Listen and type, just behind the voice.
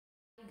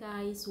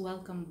guys,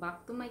 welcome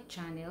back to my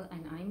channel,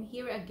 and I'm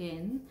here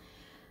again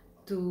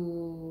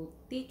to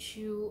teach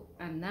you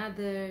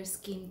another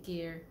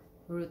skincare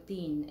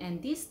routine.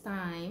 And this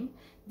time,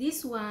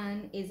 this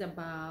one is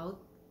about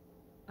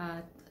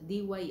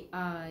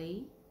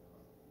DIY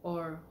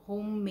or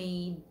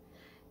homemade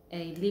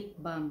lip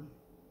balm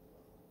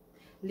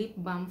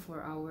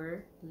for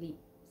our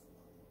lips.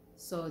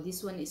 So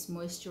this one is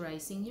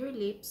moisturizing your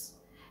lips,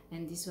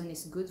 and this one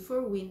is good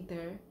for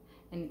winter,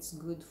 and it's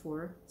good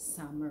for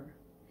summer.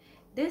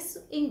 This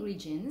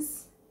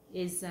ingredients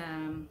is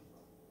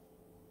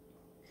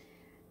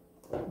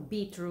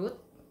beetroot,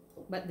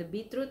 but the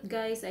beetroot,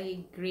 guys,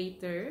 I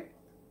grated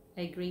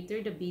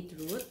the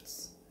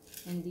beetroots,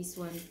 and this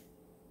one,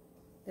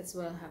 that's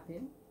what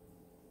happened.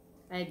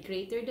 I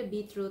grated the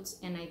beetroots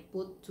and I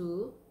put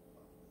to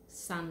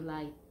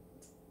sunlight,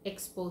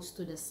 exposed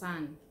to the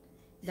sun.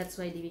 That's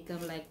why they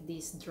become like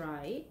this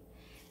dry.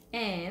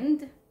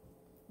 And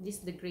this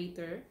is the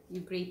grater. You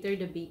grater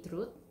the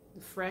beetroot,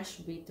 the fresh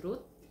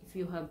beetroot, if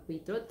you have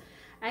beetroot.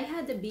 I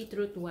had the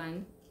beetroot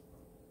one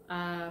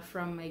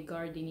from my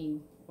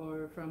gardening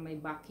or from my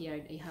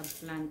backyard. I have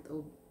plant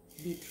of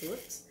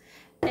beetroots,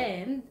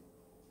 and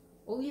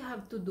all you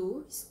have to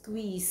do is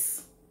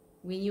squeeze.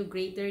 When you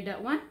grater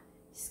that one,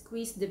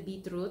 squeeze the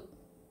beetroot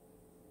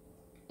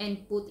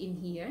and put in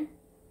here,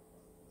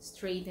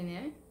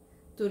 straightener,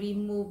 to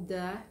remove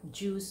the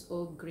juice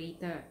of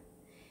grater.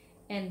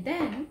 And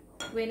then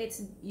when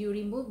you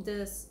remove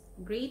the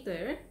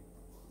grater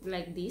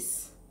like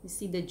this, you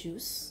see the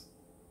juice,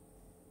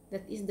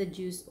 that is the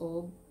juice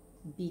of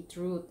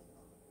beetroot.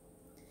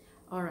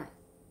 All right,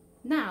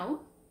 now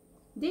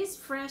these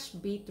fresh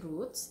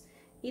beetroots,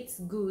 it's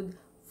good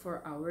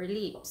for our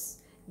lips.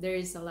 There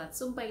is a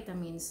lot of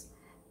vitamins,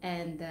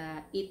 and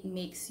it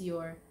makes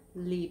your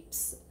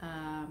lips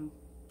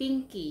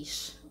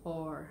pinkish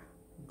or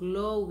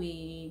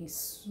glowing,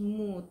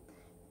 smooth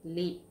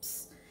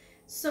lips.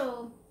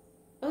 So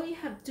all you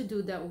have to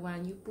do, that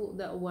one, you put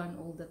that one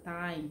all the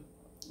time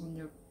on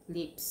your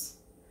lips.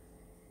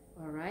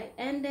 All right,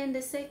 and then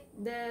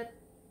the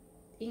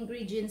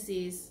ingredients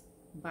is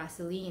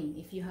Vaseline.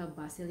 If you have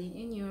Vaseline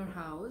in your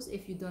house,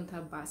 if you don't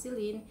have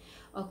Vaseline,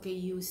 okay,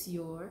 use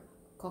your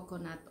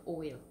coconut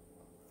oil.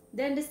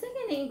 Then the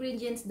second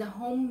ingredients, the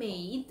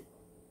homemade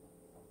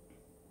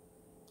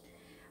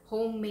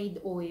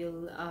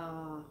oil,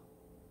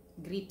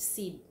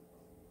 grapeseed.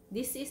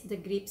 This is the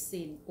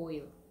grapeseed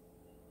oil.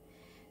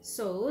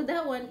 So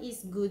that one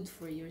is good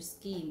for your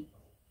skin.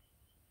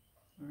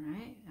 All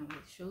right, I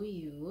will show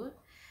you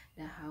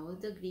how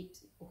the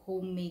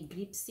homemade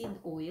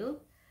grapeseed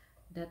oil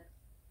that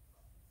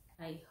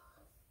I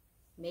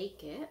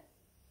make it,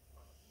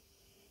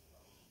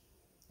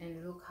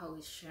 and look how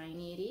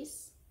shiny it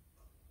is.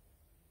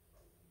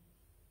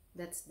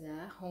 That's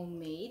the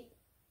homemade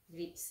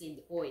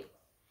grapeseed oil,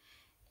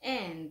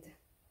 and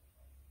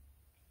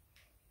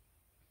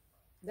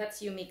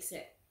that's, you mix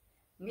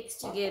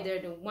together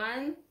the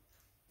 1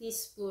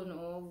 teaspoon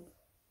of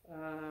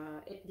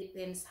it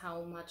depends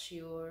how much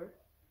you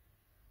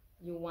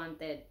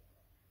wanted,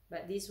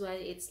 but this one,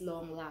 it's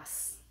long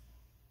last.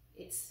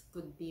 It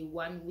could be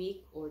 1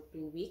 week or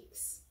 2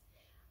 weeks,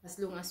 as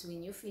long as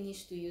when you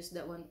finish to use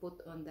that one,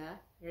 put on the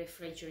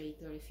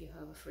refrigerator if you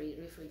have a free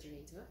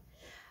refrigerator.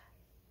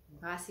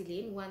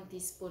 Vaseline, 1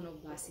 teaspoon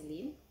of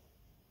Vaseline.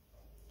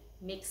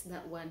 Mix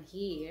that one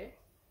here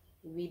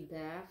with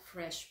the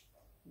fresh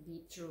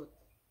beetroot.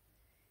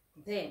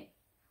 Then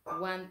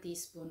 1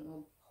 teaspoon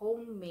of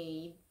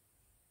homemade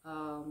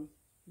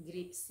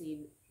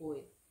grapeseed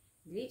oil.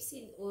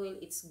 Grapeseed oil,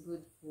 it's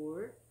good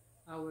for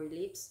our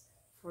lips,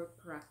 for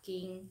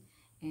cracking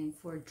and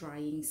for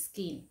drying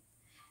skin.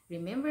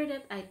 Remember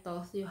that I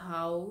taught you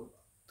how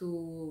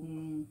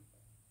to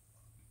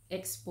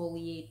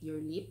exfoliate your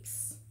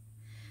lips.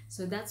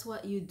 So that's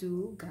what you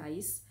do,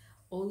 guys.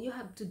 All you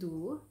have to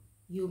do,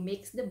 you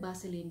mix the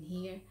Vaseline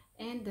here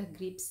and the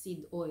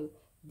grapeseed oil.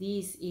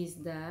 This is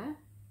the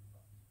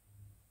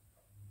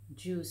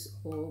juice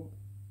of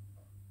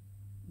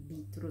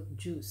beetroot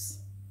juice.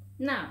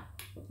 Now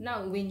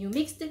when you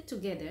mix it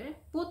together,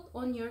 put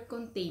on your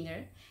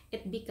container,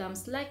 it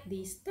becomes like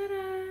this.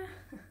 Ta-da!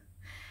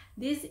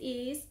 This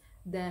is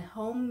the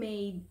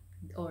homemade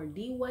or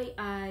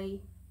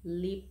DIY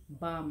lip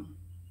balm.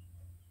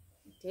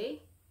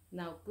 Okay,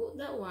 now put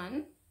that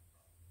one.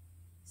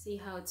 See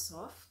how it's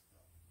soft?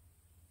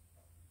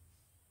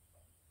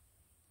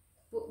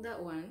 Put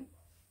that one.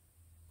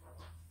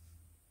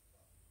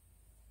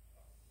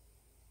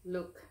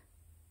 Look,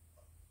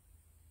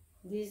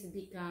 this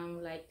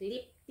become like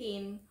lip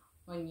tint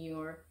on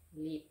your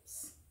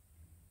lips.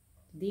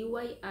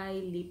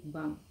 DIY lip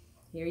balm.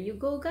 Here you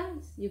go,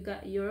 guys. You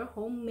got your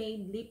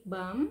homemade lip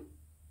balm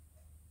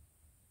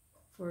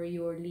for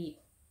your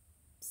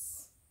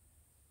lips.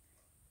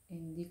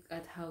 And look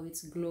at how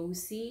it's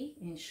glossy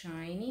and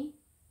shiny.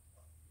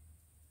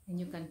 And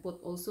you can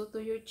put also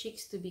to your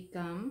cheeks to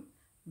become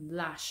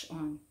blush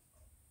on.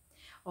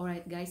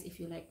 Alright, guys, if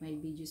you like my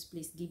videos,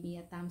 please give me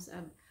a thumbs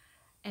up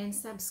and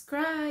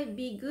subscribe.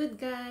 Be good,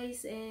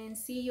 guys, and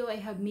see you. I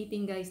have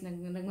meeting, guys.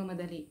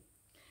 Nagmamadali.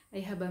 I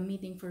have a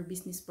meeting for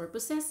business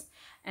purposes,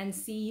 and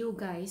see you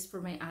guys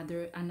for my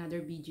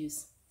another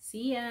videos.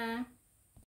 See ya.